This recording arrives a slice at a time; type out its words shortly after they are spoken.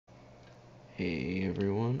Hey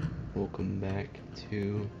everyone, welcome back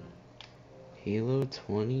to Halo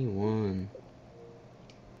 21.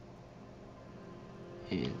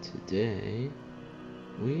 And today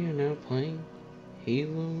we are now playing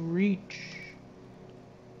Halo Reach.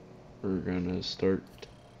 We're gonna start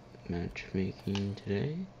matchmaking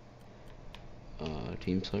today.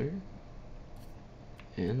 Team Slayer.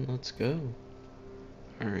 And let's go.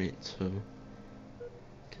 Alright, so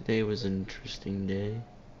today was an interesting day.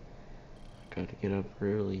 Gotta get up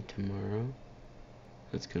early tomorrow.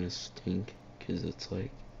 That's gonna stink, because it's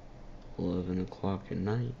like 11 o'clock at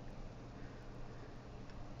night.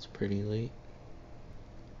 It's pretty late.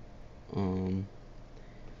 I'm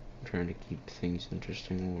trying to keep things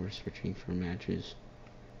interesting while we're searching for matches.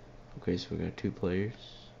 Okay, so we got 2 players.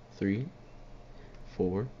 3,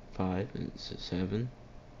 4, 5, and 7.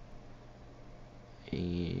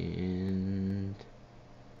 And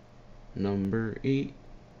number 8.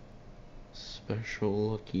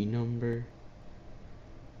 Special lucky number.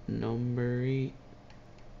 Number 8.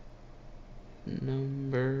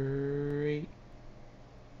 Number 8.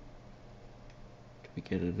 Do we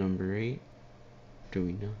get a number 8? Do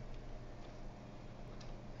we not?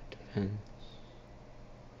 It depends.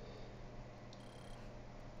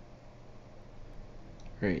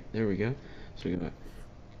 Right, there we go. So we got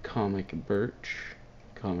Comic Birch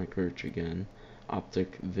again,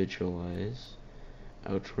 Optic Visualize,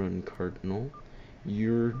 Outrun Cardinal,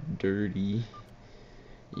 You're Dirty,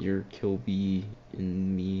 You're Kilby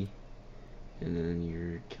and Me, and then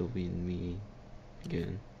You're Kilby and Me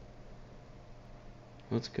again.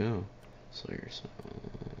 Let's go. Slayer Sound.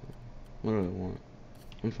 What do I want?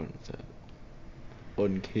 I'm fine with that.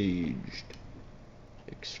 Uncaged.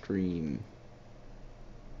 Extreme.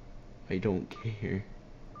 I don't care.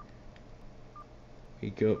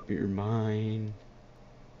 Wake up your mind.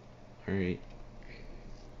 Alright.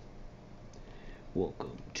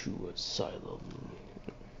 Welcome to Asylum.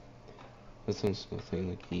 That sounds nothing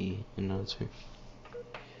like the announcer.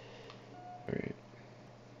 Alright.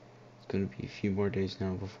 It's gonna be a few more days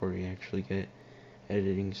now before we actually get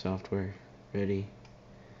editing software ready.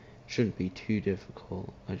 Shouldn't be too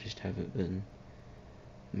difficult. I just haven't been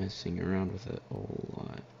messing around with it a whole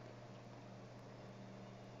lot.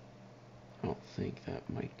 I don't think that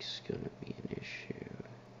mic's gonna be an issue.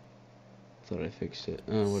 Thought I fixed it.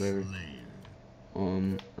 Whatever.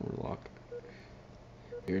 Lock.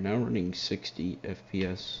 We are now running 60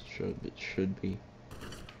 FPS, so it should be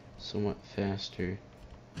somewhat faster.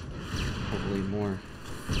 Probably more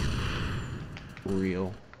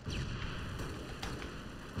real.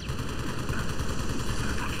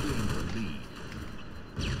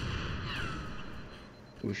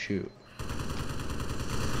 Oh shoot.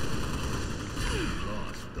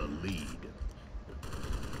 Lost the lead.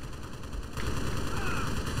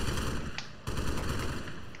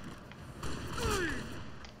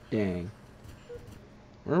 Dang.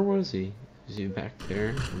 Where was he? Is he back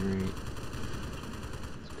there? Right.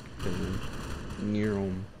 Near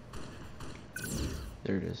him.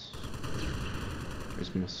 There it is.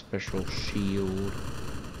 There's my special shield.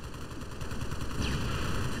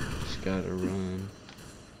 Just gotta run.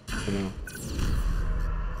 Come on.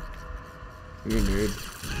 You're a nerd.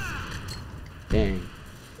 Dang.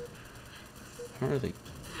 How are they?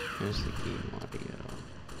 How's the game audio?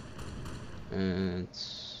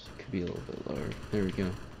 It's could be a little bit lower. There we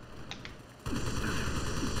go.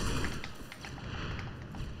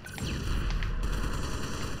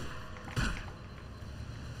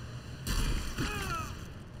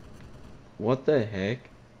 What the heck?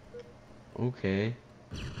 Okay.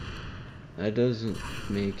 That doesn't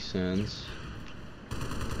make sense.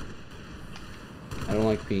 I don't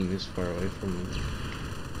like being this far away from him.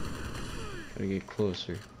 Gotta get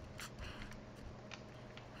closer.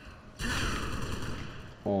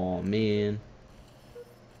 Oh man.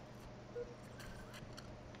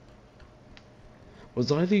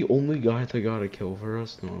 Was I the only guy that got a kill for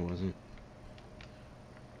us? No, I wasn't.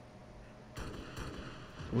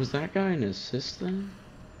 Was that guy an assist then?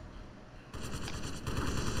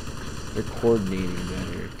 They're coordinating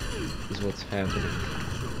better, is what's happening.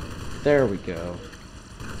 There we go.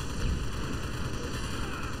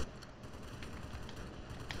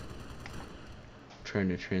 Trying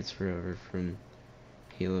to transfer over from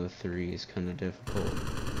Halo 3 is kind of difficult.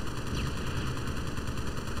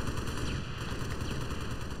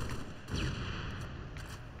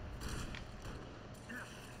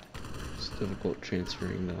 It's difficult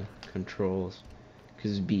transferring the controls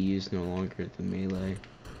because B is no longer the melee.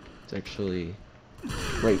 It's actually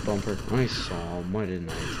right bumper. I saw him. Why didn't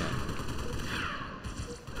I attack?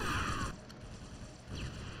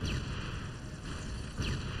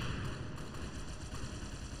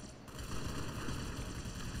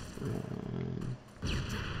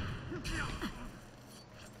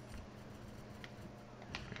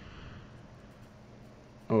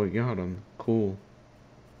 got him. Cool.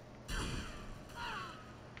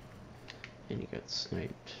 And he got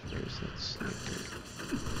sniped. Where's that sniper?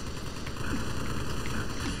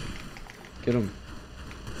 Get him.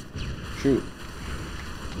 Shoot.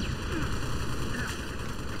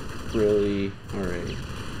 Really? Alright.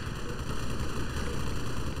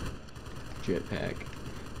 Jetpack.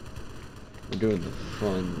 We're doing the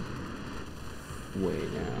fun way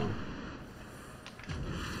now.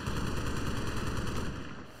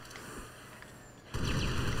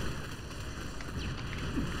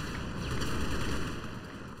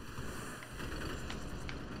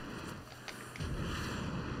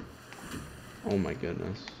 Oh my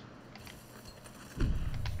goodness.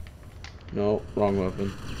 No, wrong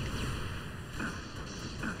weapon.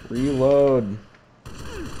 Reload.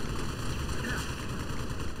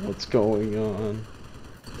 What's going on?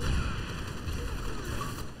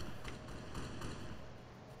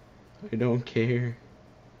 I don't care.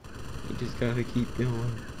 You just gotta keep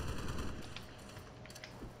going.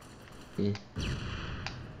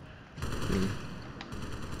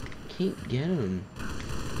 Can't get him.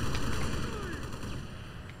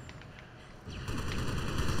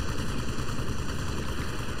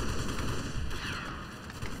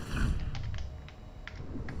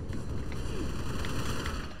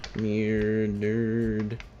 Come here,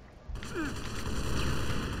 nerd.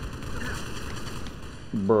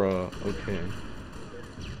 Bruh, okay.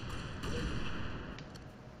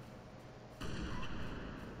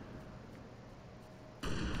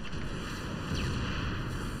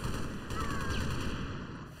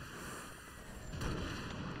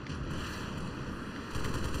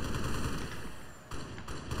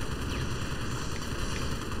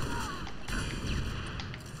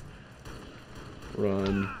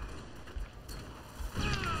 Run.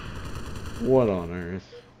 What on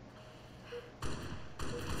earth?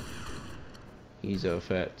 He's a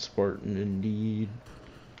fat Spartan indeed.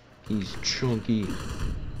 He's chunky.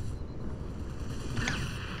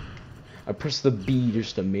 I pressed the B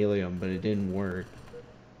just to melee him, but it didn't work.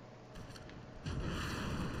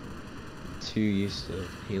 Too used to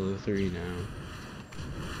Halo 3 now.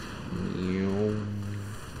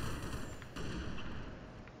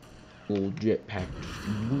 Little jetpack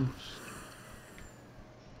boost.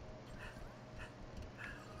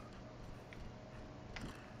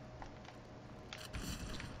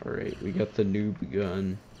 Alright, we got the noob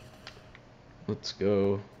gun. Let's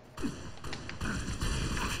go.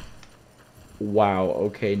 Wow,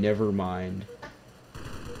 okay, never mind.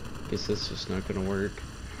 Guess that's just not gonna work.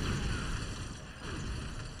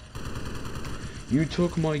 You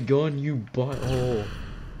took my gun, you butthole.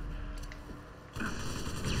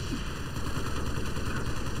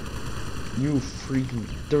 You freaking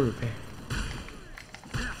dirtbag.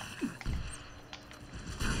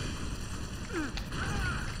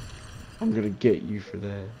 I'm gonna get you for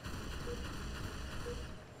that.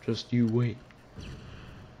 Just you wait.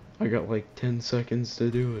 I got like 10 seconds to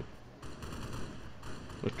do it.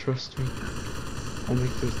 But trust me, I'll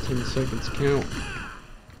make those 10 seconds count.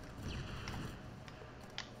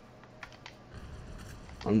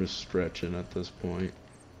 I'm just stretching at this point.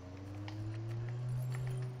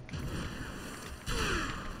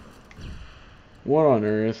 What on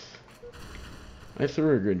earth? I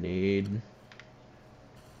threw a grenade.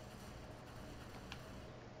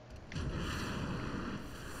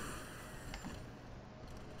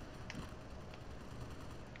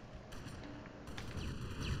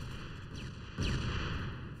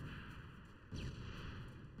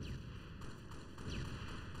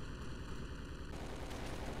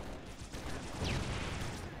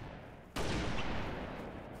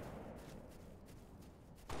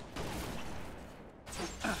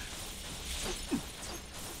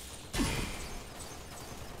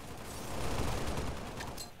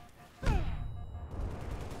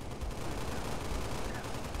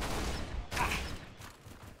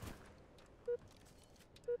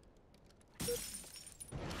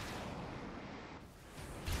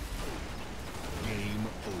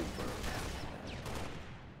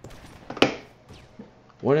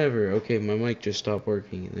 Whatever, okay, my mic just stopped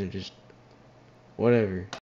working and then just... Whatever.